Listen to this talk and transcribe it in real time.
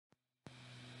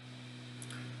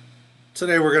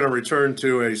Today we're going to return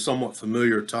to a somewhat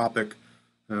familiar topic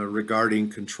regarding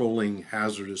controlling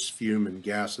hazardous fume and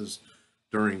gases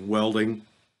during welding.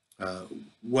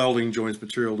 Welding joins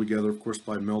material together, of course,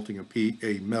 by melting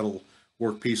a metal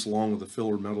workpiece along with a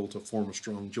filler metal to form a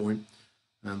strong joint.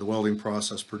 And the welding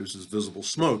process produces visible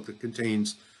smoke that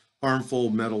contains harmful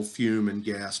metal fume and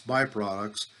gas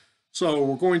byproducts. So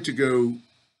we're going to go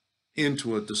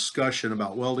into a discussion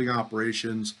about welding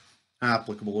operations,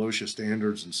 applicable OSHA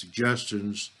standards and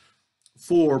suggestions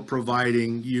for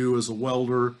providing you as a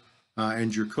welder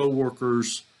and your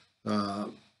coworkers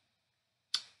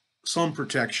some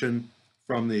protection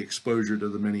from the exposure to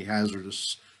the many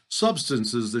hazardous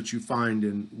substances that you find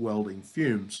in welding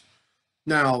fumes.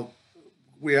 Now,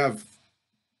 we have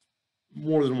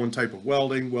more than one type of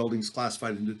welding. Welding is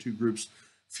classified into two groups: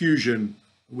 fusion,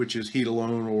 which is heat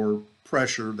alone, or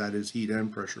pressure, that is heat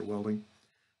and pressure welding.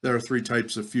 There are three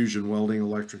types of fusion welding: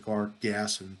 electric arc,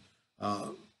 gas, and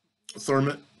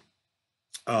thermite.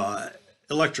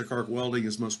 Electric arc welding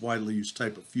is the most widely used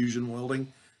type of fusion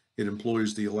welding. It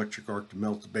employs the electric arc to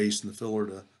melt the base and the filler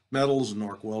to metals, and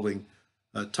arc welding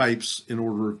types in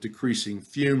order of decreasing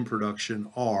fume production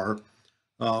are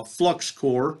flux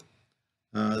core,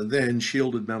 then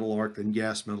shielded metal arc, then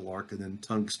gas metal arc, and then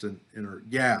tungsten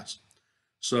inert gas.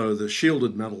 So the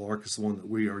shielded metal arc is the one that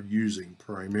we are using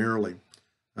primarily.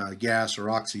 Gas or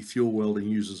Oxy Fuel Welding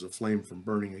uses a flame from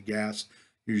burning a gas,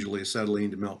 usually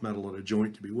acetylene, to melt metal at a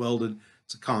joint to be welded.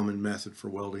 It's a common method for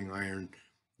welding iron,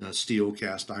 steel,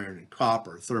 cast iron, and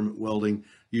copper. Thermite Welding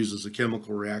uses a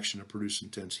chemical reaction to produce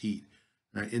intense heat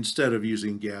instead of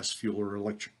using gas, fuel, or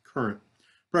electric current.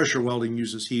 Pressure welding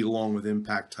uses heat along with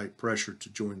impact type pressure to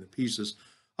join the pieces.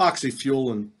 Oxy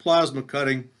Fuel and plasma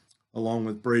cutting, along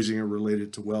with brazing, are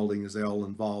related to welding, as they all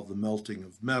involve the melting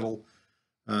of metal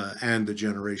and the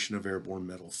generation of airborne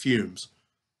metal fumes.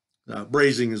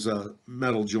 Brazing is a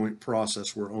metal joint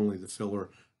process where only the filler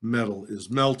metal is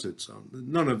melted. So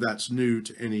none of that's new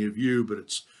to any of you, but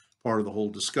it's part of the whole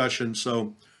discussion.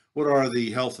 So what are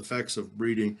the health effects of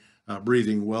breathing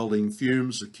welding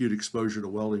fumes? Acute exposure to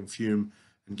welding fume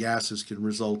and gases can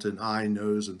result in eye,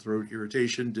 nose, and throat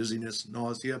irritation, dizziness,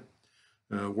 nausea.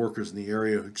 Workers in the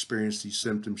area who experience these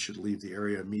symptoms should leave the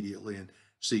area immediately and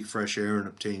seek fresh air and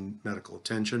obtain medical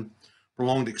attention.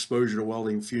 Prolonged exposure to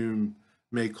welding fume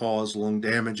may cause lung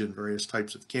damage and various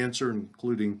types of cancer,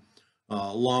 including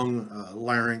lung,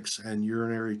 larynx, and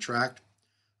urinary tract.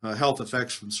 Health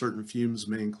effects from certain fumes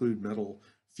may include metal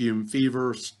fume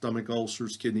fever, stomach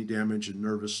ulcers, kidney damage, and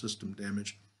nervous system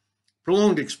damage.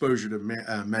 Prolonged exposure to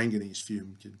manganese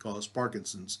fume can cause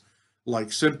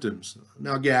Parkinson's-like symptoms.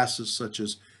 Now, gases such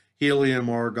as helium,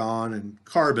 argon, and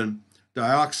carbon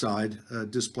dioxide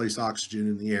displace oxygen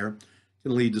in the air,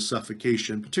 can lead to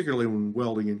suffocation, particularly when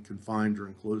welding in confined or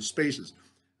enclosed spaces.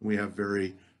 And we have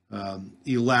very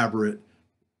elaborate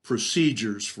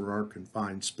procedures for our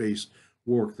confined space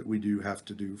work that we do have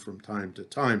to do from time to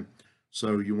time.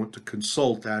 So you want to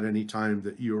consult that any time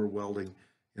that you're welding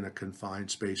in a confined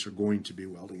space or going to be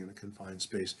welding in a confined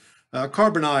space.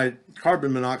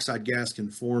 Carbon monoxide gas can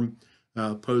form,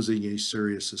 posing a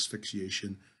serious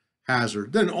asphyxiation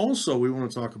hazard. Then also we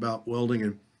want to talk about welding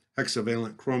in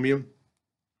hexavalent chromium.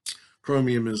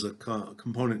 Chromium is a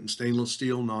component in stainless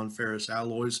steel, non-ferrous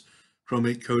alloys,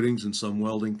 chromate coatings, and some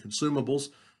welding consumables.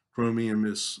 Chromium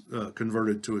is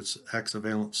converted to its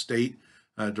hexavalent state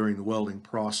during the welding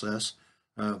process.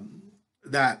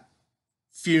 That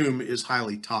fume is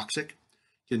highly toxic,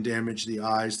 can damage the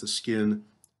eyes, the skin,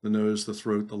 the nose, the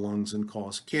throat, the lungs, and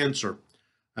cause cancer.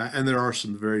 And there are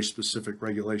some very specific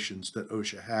regulations that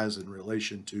OSHA has in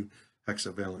relation to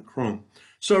hexavalent chrome.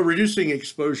 So reducing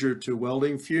exposure to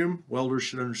welding fume, welders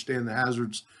should understand the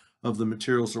hazards of the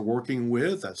materials they're working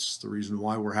with. That's the reason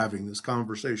why we're having this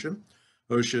conversation.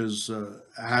 OSHA's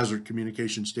hazard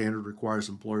communication standard requires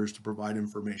employers to provide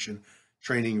information,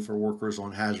 training for workers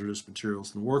on hazardous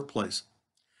materials in the workplace.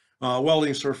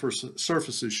 Welding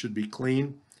surfaces should be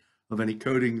clean of any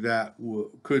coating that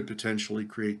could potentially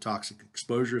create toxic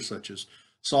exposure, such as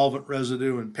solvent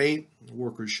residue and paint.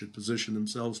 Workers should position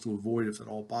themselves to avoid, if at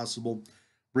all possible,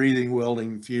 breathing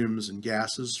welding fumes and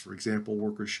gases. For example,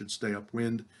 workers should stay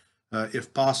upwind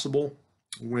if possible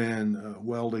when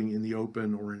welding in the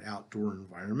open or in outdoor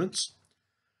environments.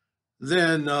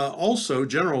 Then also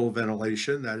general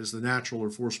ventilation, that is the natural or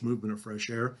forced movement of fresh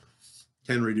air,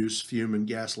 can reduce fume and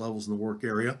gas levels in the work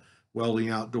area. Welding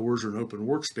outdoors or in open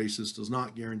workspaces does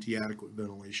not guarantee adequate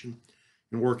ventilation.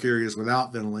 In work areas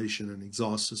without ventilation and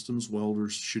exhaust systems,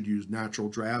 welders should use natural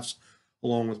drafts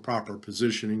along with proper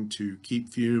positioning to keep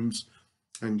fumes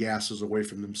and gases away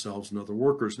from themselves and other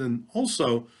workers. And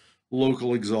also,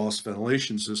 local exhaust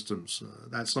ventilation systems.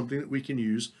 That's something that we can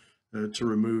use to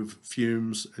remove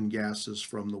fumes and gases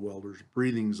from the welder's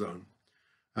breathing zone.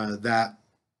 That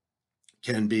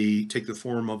can take the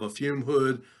form of a fume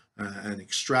hood, an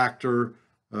extractor,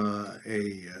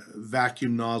 a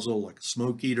vacuum nozzle like a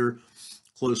smoke eater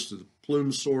close to the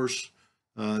plume source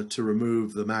to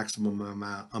remove the maximum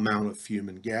amount of fume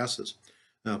and gases.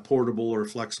 Portable or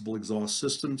flexible exhaust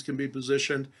systems can be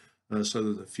positioned so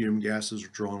that the fume gases are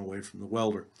drawn away from the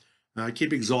welder.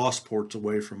 Keep exhaust ports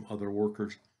away from other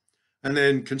workers. And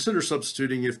then consider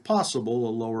substituting, if possible,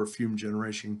 a lower fume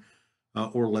generation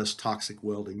or less toxic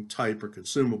welding type or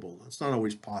consumable. That's not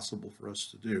always possible for us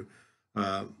to do.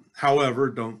 However,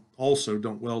 don't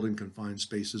weld in confined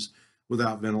spaces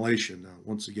without ventilation. Now,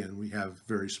 once again, we have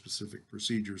very specific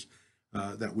procedures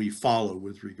that we follow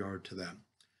with regard to that.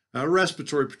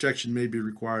 Respiratory protection may be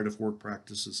required if work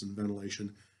practices and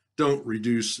ventilation don't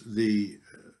reduce the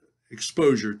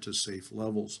exposure to safe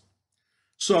levels.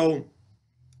 So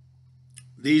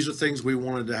these are things we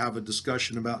wanted to have a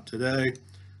discussion about today,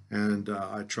 and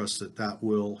I trust that that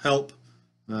will help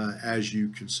as you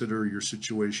consider your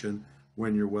situation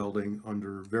when you're welding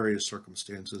under various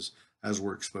circumstances, as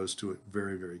we're exposed to it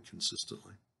very, very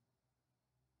consistently.